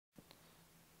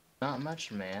Not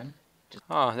much, man. Just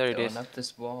Oh, there it filling is. up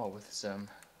this wall with some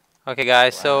Okay,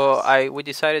 guys. So glass. we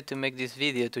decided to make this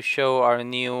video to show our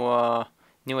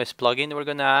newest plugin we're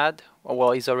gonna add.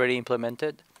 Well, it's already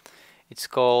implemented. It's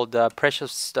called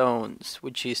Preciousstones,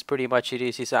 which is pretty much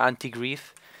it's an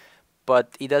anti-grief,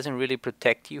 but it doesn't really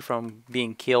protect you from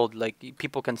being killed. Like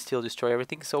people can still destroy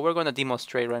everything. So we're gonna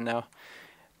demonstrate right now.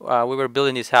 We were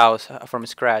building this house from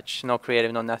scratch, no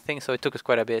creative, no nothing. So it took us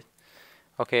quite a bit.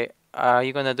 Okay, are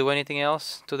you gonna do anything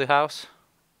else to the house?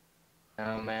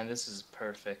 Oh man, this is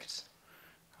perfect.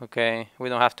 Okay, we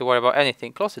don't have to worry about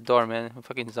anything. Close the door, man. A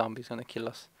fucking zombie's gonna kill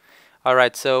us.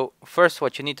 Alright, so first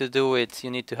what you need to do is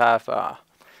you need to have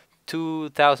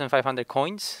 2,500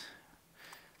 coins.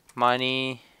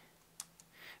 Money.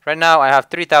 Right now I have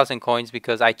 3,000 coins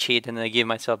because I cheat and I give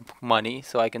myself money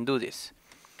so I can do this.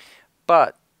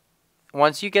 But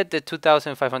once you get the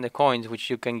 2,500 coins, which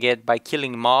you can get by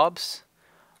killing mobs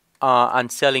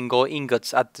and selling gold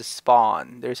ingots at the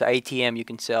spawn, there's an ATM you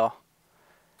can sell.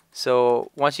 So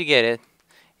once you get it,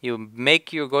 you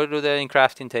go to the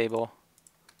crafting table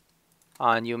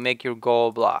and you make your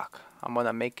gold block. I'm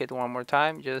gonna make it one more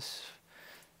time just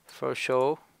for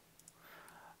show.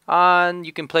 And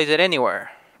you can place it anywhere,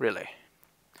 really.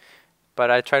 But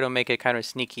I try to make it kind of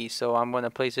sneaky, so I'm gonna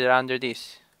place it under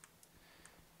this.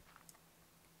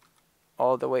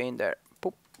 All the way in there.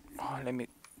 Boop. Oh, let me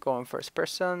go in first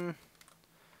person.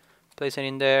 Place it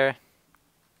in there.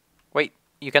 Wait,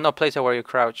 you cannot place it where you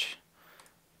crouch.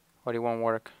 Or it won't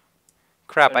work.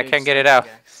 Crap, Gotta I make can't get some it out.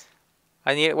 pickaxe.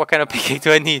 I need, what kind of pickaxe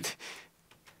do I need?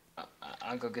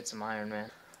 I'll go get some iron, man.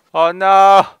 Oh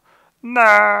no!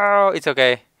 No! It's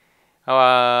okay.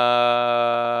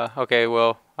 Okay,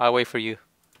 well, I'll wait for you.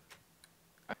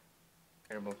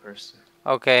 Terrible person.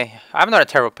 Okay, I'm not a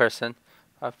terrible person.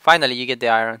 Finally, you get the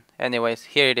iron. Anyways,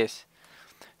 here it is.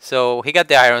 So he got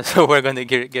the iron, so we're gonna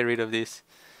get rid of this.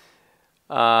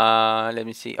 Let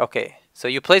me see. Okay, so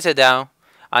you place it down,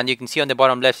 and you can see on the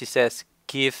bottom left it says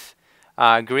 "Give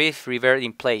grief revert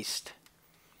in placed."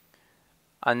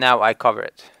 And now I cover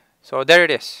it. So there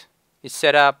it is. It's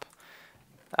set up.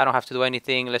 I don't have to do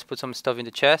anything. Let's put some stuff in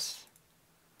the chest.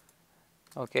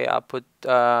 Okay, I'll put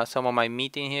some of my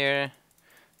meat in here.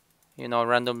 You know,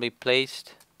 randomly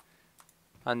placed.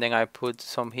 And then I put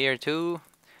some here too.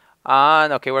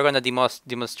 And okay, we're gonna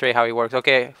demonstrate how it works.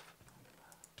 Okay,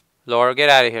 Laura, get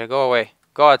out of here. Go away.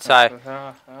 Go outside.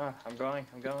 I'm going.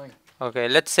 I'm going. Okay,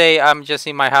 let's say I'm just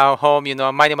in my home. You know,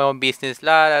 I'm minding my own business.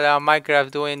 La la la. Minecraft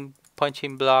doing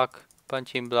punching block,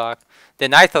 punching block.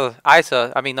 Then I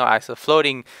mean not ISO,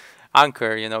 floating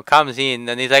anchor. You know, comes in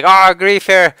and he's like, "Oh,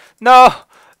 griefer, no,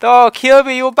 don't kill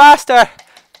me, you bastard!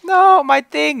 No, my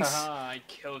things." Haha, I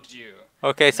killed you.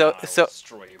 Okay, Now I will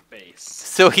destroy your base.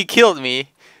 so he killed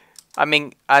me. I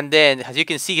mean, and then as you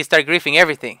can see, he started griefing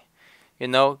everything. You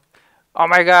know, oh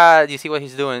my God, you see what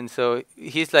he's doing? So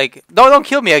he's like, no, don't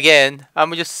kill me again.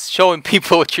 I'm just showing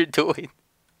people what you're doing.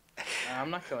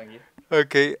 I'm not killing you.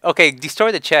 Okay, okay,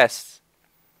 destroy the chest.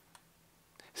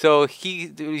 So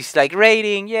he's like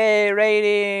raiding, yay,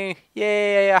 raiding,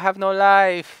 yay, I have no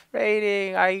life,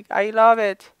 raiding, I love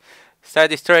it.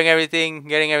 Start destroying everything,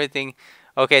 getting everything.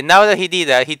 Okay, now that he did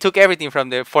that, he took everything from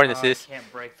the I furnaces. can't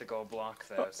break the gold block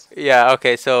though. Yeah,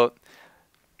 okay, so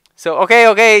okay,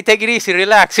 okay, take it easy,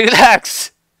 relax,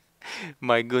 relax.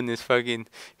 My goodness, fucking,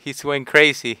 he's going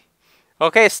crazy.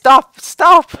 Okay, stop,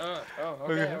 stop.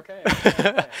 Okay, okay,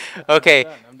 okay. Okay,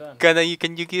 I'm done.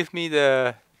 can you give me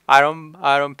the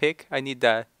iron pick? I need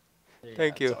that. Yeah,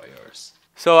 Thank it's you. all yours.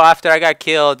 So after I got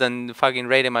killed and fucking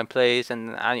raided my place,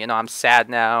 and you know I'm sad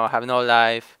now. I have no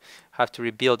life. Have to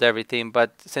rebuild everything.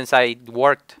 But since I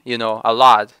worked, you know, a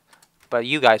lot, but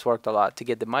you guys worked a lot to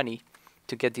get the money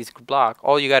to get this block.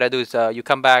 All you gotta do is you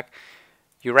come back,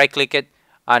 you right click it,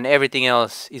 and everything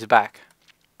else is back.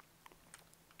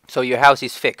 So your house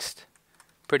is fixed,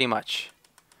 pretty much,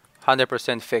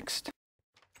 100% fixed.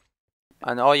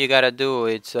 And all you gotta do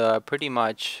is pretty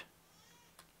much.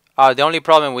 The only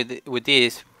problem with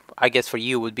this, I guess for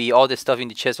you, would be all the stuff in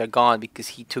the chest are gone because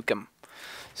he took them.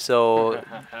 So,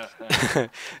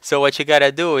 so what you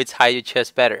gotta do is hide your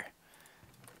chest better.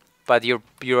 But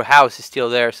your house is still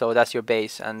there, so that's your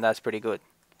base, and that's pretty good.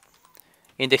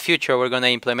 In the future, we're gonna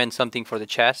implement something for the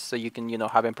chest, so you can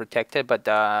have them protected, but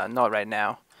not right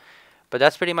now. But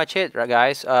that's pretty much it, right,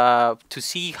 guys. To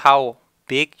see how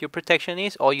big your protection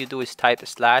is, all you do is type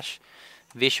slash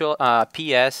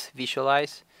ps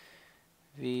visualize.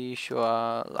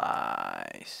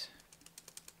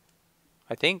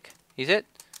 I think is it.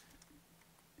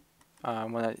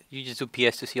 You just do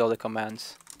ps to see all the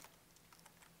commands.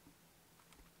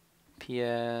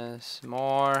 PS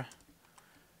more.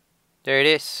 There it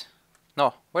is.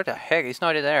 No, where the heck? It's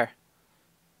not there.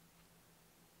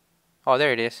 Oh,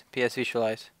 there it is. PS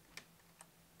visualize.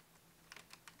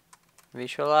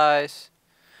 Visualize.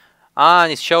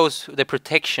 And it shows the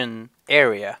protection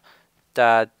area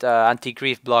that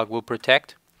anti-grief block will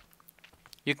protect.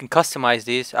 You can customize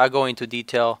this. I'll go into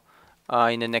detail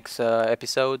in the next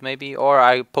episode maybe, or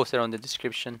I post it on the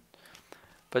description.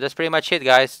 But that's pretty much it,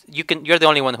 guys. You're the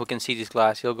only one who can see this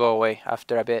glass. He'll go away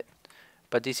after a bit.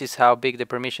 But this is how big the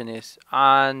permission is,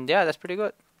 and yeah, that's pretty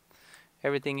good.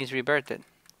 Everything is rebirthed.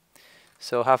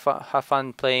 So have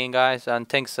fun playing, guys, and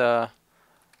thanks for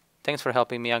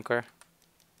helping me, Anchor.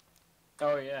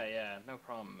 Oh yeah, no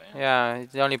problem, man. Yeah,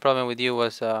 the only problem with you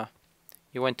was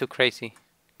you went too crazy.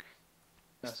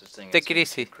 No such thing as Take it being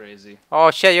easy. too crazy.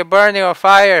 Oh shit, you're burning on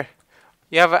fire.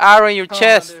 You have an arrow in your Oh,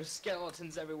 chest. there's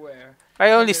skeletons everywhere. I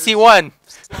And only see there's one.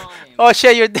 Slime. Oh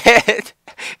shit, you're dead.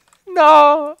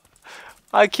 No.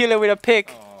 I'll kill it with a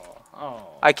pick.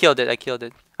 Oh. I killed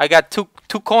it. I got two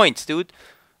coins, dude.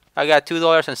 I got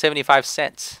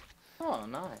 $2.75. Oh,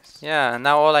 nice. Yeah,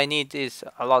 now all I need is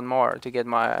a lot more to get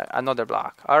my another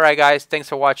block. Alright guys, thanks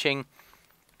for watching.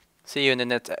 See you in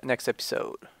the next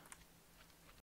episode.